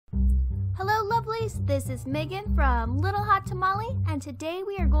Hello Lovelies, this is Megan from Little Hot Tamale, and today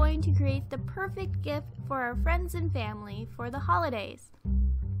we are going to create the perfect gift for our friends and family for the holidays.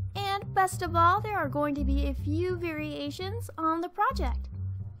 And best of all, there are going to be a few variations on the project.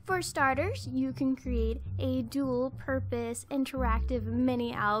 For starters, you can create a dual-purpose interactive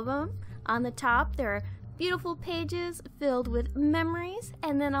mini album. On the top, there are beautiful pages filled with memories,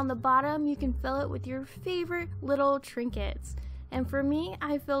 and then on the bottom, you can fill it with your favorite little trinkets. And for me,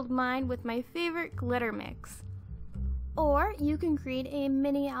 I filled mine with my favorite glitter mix. Or you can create a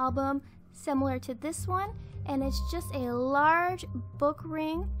mini album similar to this one, and it's just a large book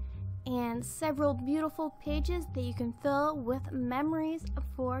ring and several beautiful pages that you can fill with memories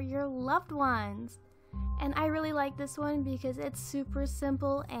for your loved ones. And I really like this one because it's super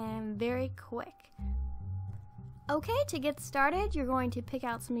simple and very quick. Okay, to get started, you're going to pick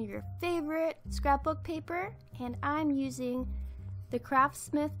out some of your favorite scrapbook paper, and I'm using the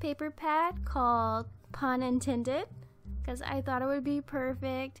Craftsmith paper pad called Pun Intended, because I thought it would be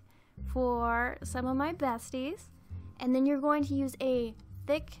perfect for some of my besties. And then you're going to use a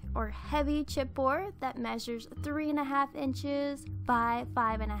thick or heavy chipboard that measures 3.5 inches by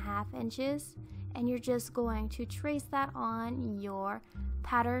 5.5 inches, and you're just going to trace that on your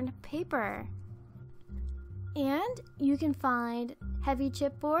patterned paper. And you can find heavy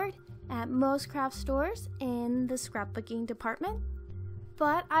chipboard at most craft stores in the scrapbooking department.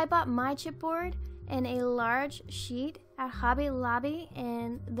 But I bought my chipboard in a large sheet at Hobby Lobby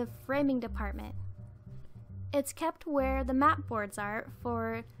in the framing department. It's kept where the mat boards are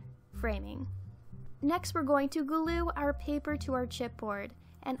for framing. Next, we're going to glue our paper to our chipboard.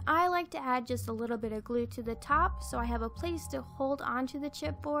 And I like to add just a little bit of glue to the top so I have a place to hold onto the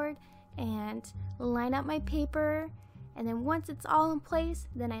chipboard and line up my paper. And then once it's all in place,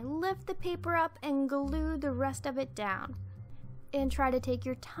 then I lift the paper up and glue the rest of it down. And try to take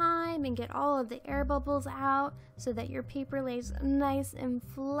your time and get all of the air bubbles out so that your paper lays nice and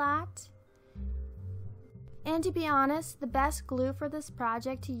flat. And to be honest, the best glue for this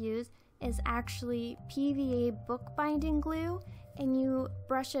project to use is actually PVA bookbinding glue, and you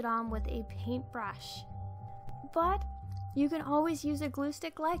brush it on with a paintbrush. But you can always use a glue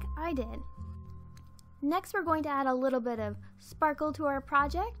stick like I did. Next, we're going to add a little bit of sparkle to our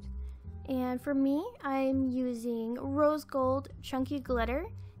project. And for me, I'm using rose gold chunky glitter,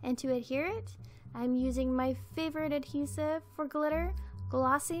 and to adhere it, I'm using my favorite adhesive for glitter,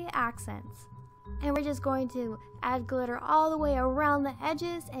 Glossy Accents. And we're just going to add glitter all the way around the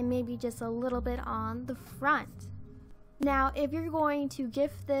edges and maybe just a little bit on the front. Now, if you're going to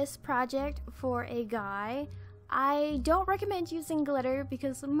gift this project for a guy, I don't recommend using glitter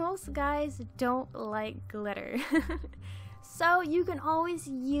because most guys don't like glitter. So you can always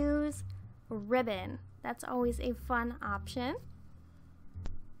use ribbon. That's always a fun option.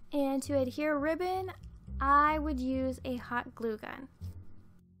 And to adhere ribbon, I would use a hot glue gun.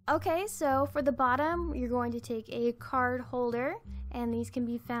 Okay, so for the bottom, you're going to take a card holder, and these can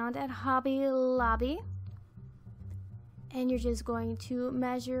be found at Hobby Lobby. And you're just going to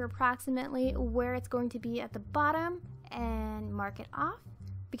measure approximately where it's going to be at the bottom and mark it off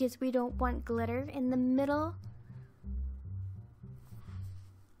because we don't want glitter in the middle.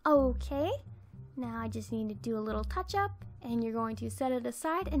 Okay, now I just need to do a little touch up, and you're going to set it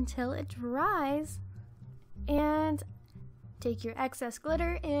aside until it dries. And take your excess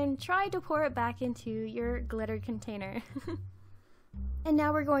glitter and try to pour it back into your glitter container. And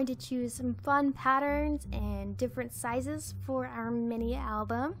now we're going to choose some fun patterns and different sizes for our mini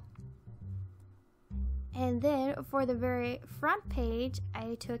album. And then for the very front page,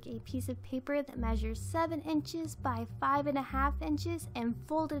 I took a piece of paper that measures 7 inches by 5.5 inches and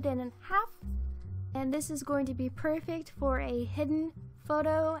folded it in half. And this is going to be perfect for a hidden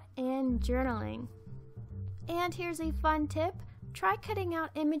photo and journaling. And here's a fun tip. Try cutting out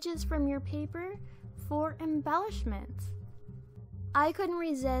images from your paper for embellishments. I couldn't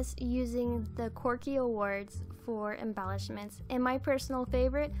resist using the Quirky Awards for embellishments, and my personal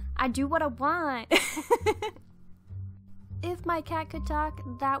favorite, I do what I want. If my cat could talk,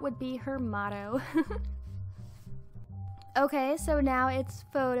 that would be her motto. Okay, so now it's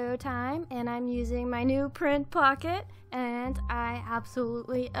photo time, and I'm using my new print pocket, and I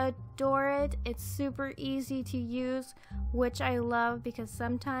absolutely adore it. It's super easy to use, which I love because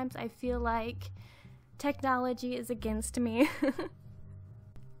sometimes I feel like technology is against me.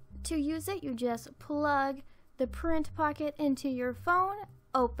 To use it, you just plug the print pocket into your phone,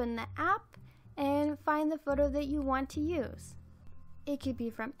 open the app, and find the photo that you want to use. It could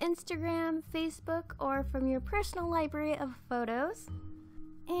be from Instagram, Facebook, or from your personal library of photos.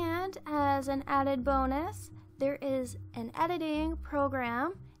 And as an added bonus, there is an editing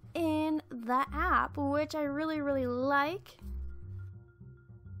program in the app, which I really like.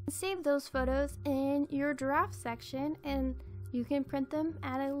 Save those photos in your draft section and you can print them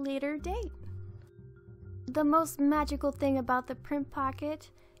at a later date. The most magical thing about the print pocket,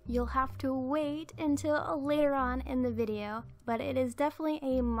 you'll have to wait until later on in the video, but it is definitely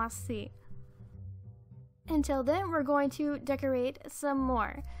a must-see. Until then, we're going to decorate some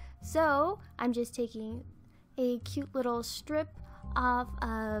more. So I'm just taking a cute little strip off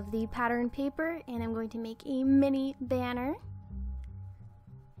of the pattern paper and I'm going to make a mini banner.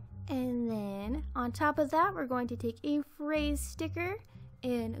 And then on top of that, we're going to take a phrase sticker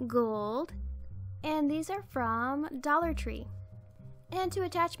in gold. And these are from Dollar Tree. And to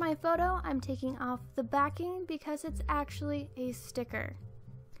attach my photo, I'm taking off the backing because it's actually a sticker.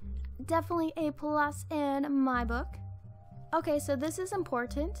 Definitely a plus in my book. Okay, so this is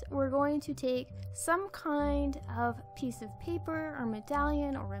important. We're going to take some kind of piece of paper or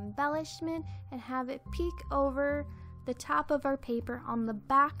medallion or embellishment and have it peek over the top of our paper on the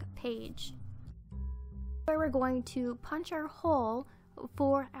back page, where we're going to punch our hole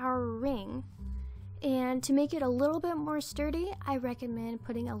for our ring. And to make it a little bit more sturdy, I recommend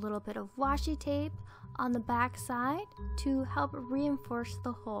putting a little bit of washi tape on the back side to help reinforce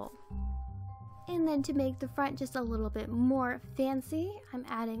the hole. And then to make the front just a little bit more fancy, I'm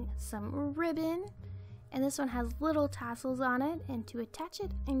adding some ribbon, and this one has little tassels on it, and to attach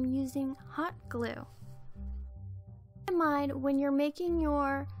it, I'm using hot glue. Keep in mind, when you're making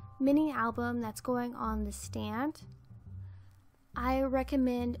your mini album that's going on the stand, I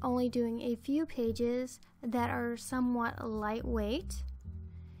recommend only doing a few pages that are somewhat lightweight.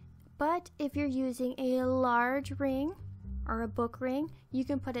 But if you're using a large ring or a book ring, you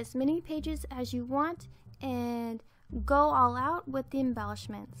can put as many pages as you want and go all out with the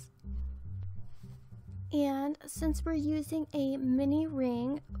embellishments. And since we're using a mini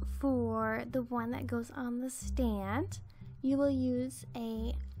ring for the one that goes on the stand, you will use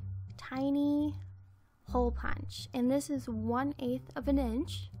a tiny hole punch, and this is 1/8 of an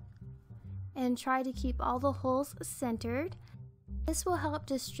inch, and try to keep all the holes centered. This will help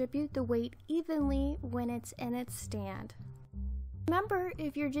distribute the weight evenly when it's in its stand. Remember,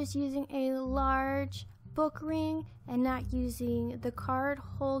 if you're just using a large book ring and not using the card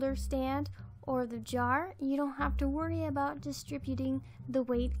holder stand or the jar, you don't have to worry about distributing the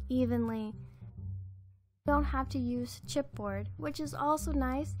weight evenly. You don't have to use chipboard, which is also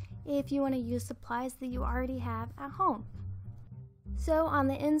nice if you want to use supplies that you already have at home. So on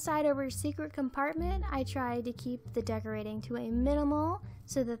the inside of our secret compartment, I try to keep the decorating to a minimal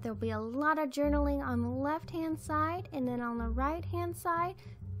so that there'll be a lot of journaling on the left hand side, and then on the right hand side,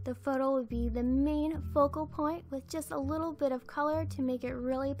 the photo would be the main focal point with just a little bit of color to make it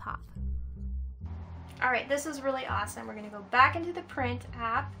really pop. Alright, this is really awesome. We're going to go back into the print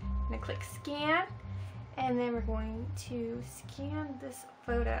app. I'm going to click scan, and then we're going to scan this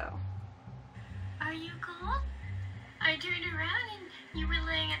photo. Are you cold? I turned around and you were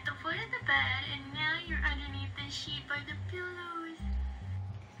laying at the foot of the bed, and now you're underneath the sheet by the pillows.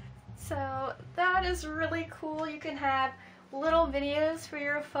 So that is really cool. You can have little videos for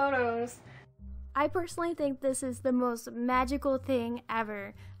your photos. I personally think this is the most magical thing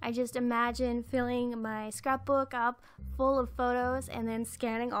ever. I just imagine filling my scrapbook up full of photos and then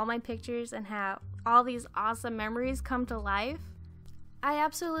scanning all my pictures and have all these awesome memories come to life. I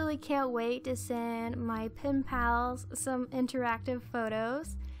absolutely can't wait to send my pen pals some interactive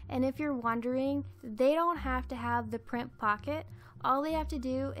photos. And if you're wondering, they don't have to have the print pocket. All they have to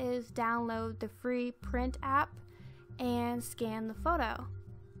do is download the free print app and scan the photo.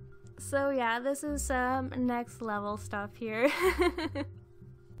 So yeah, this is some next level stuff here.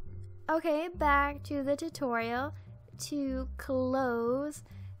 Okay, back to the tutorial. To close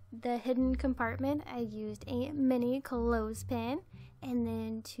the hidden compartment, I used a mini clothespin. And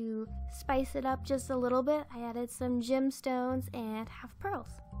then to spice it up just a little bit, I added some gemstones and half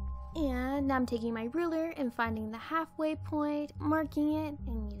pearls. And I'm taking my ruler and finding the halfway point, marking it,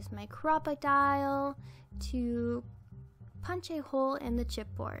 and use my crocodile to punch a hole in the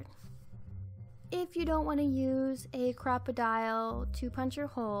chipboard. If you don't want to use a crocodile to punch your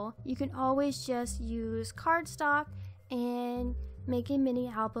hole, you can always just use cardstock and make a mini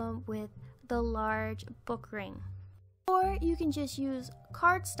album with the large book ring. Or you can just use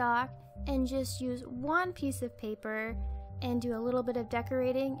cardstock and just use one piece of paper and do a little bit of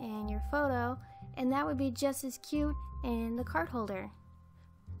decorating in your photo, and that would be just as cute in the card holder.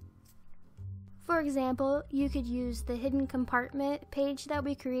 For example, you could use the hidden compartment page that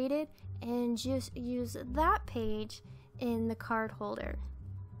we created and just use that page in the card holder.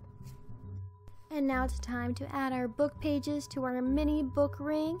 And now it's time to add our book pages to our mini book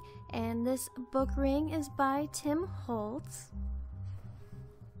ring, and this book ring is by Tim Holtz.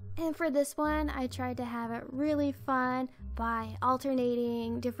 And for this one, I tried to have it really fun by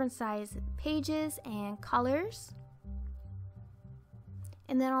alternating different size pages and colors.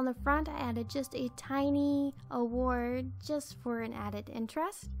 And then on the front, I added just a tiny award just for an added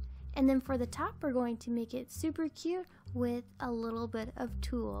interest. And then for the top, we're going to make it super cute with a little bit of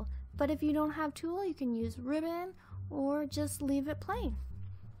tulle. But if you don't have tulle, you can use ribbon or just leave it plain.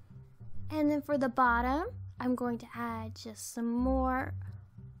 And then for the bottom, I'm going to add just some more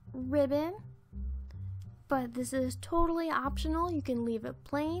ribbon. But this is totally optional. You can leave it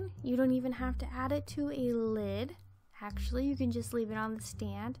plain. You don't even have to add it to a lid. Actually, you can just leave it on the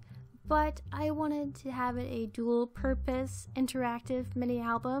stand. But I wanted to have it a dual purpose interactive mini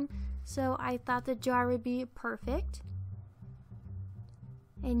album, so I thought the jar would be perfect.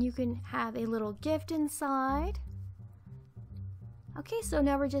 And you can have a little gift inside. Okay, so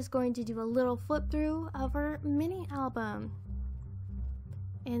now we're just going to do a little flip through of our mini album.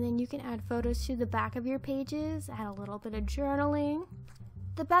 And then you can add photos to the back of your pages, add a little bit of journaling.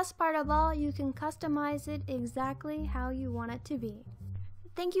 The best part of all, you can customize it exactly how you want it to be.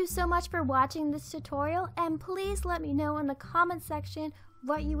 Thank you so much for watching this tutorial, and please let me know in the comment section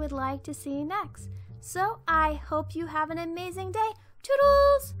what you would like to see next. So I hope you have an amazing day.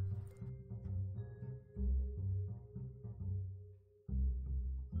 Toodles!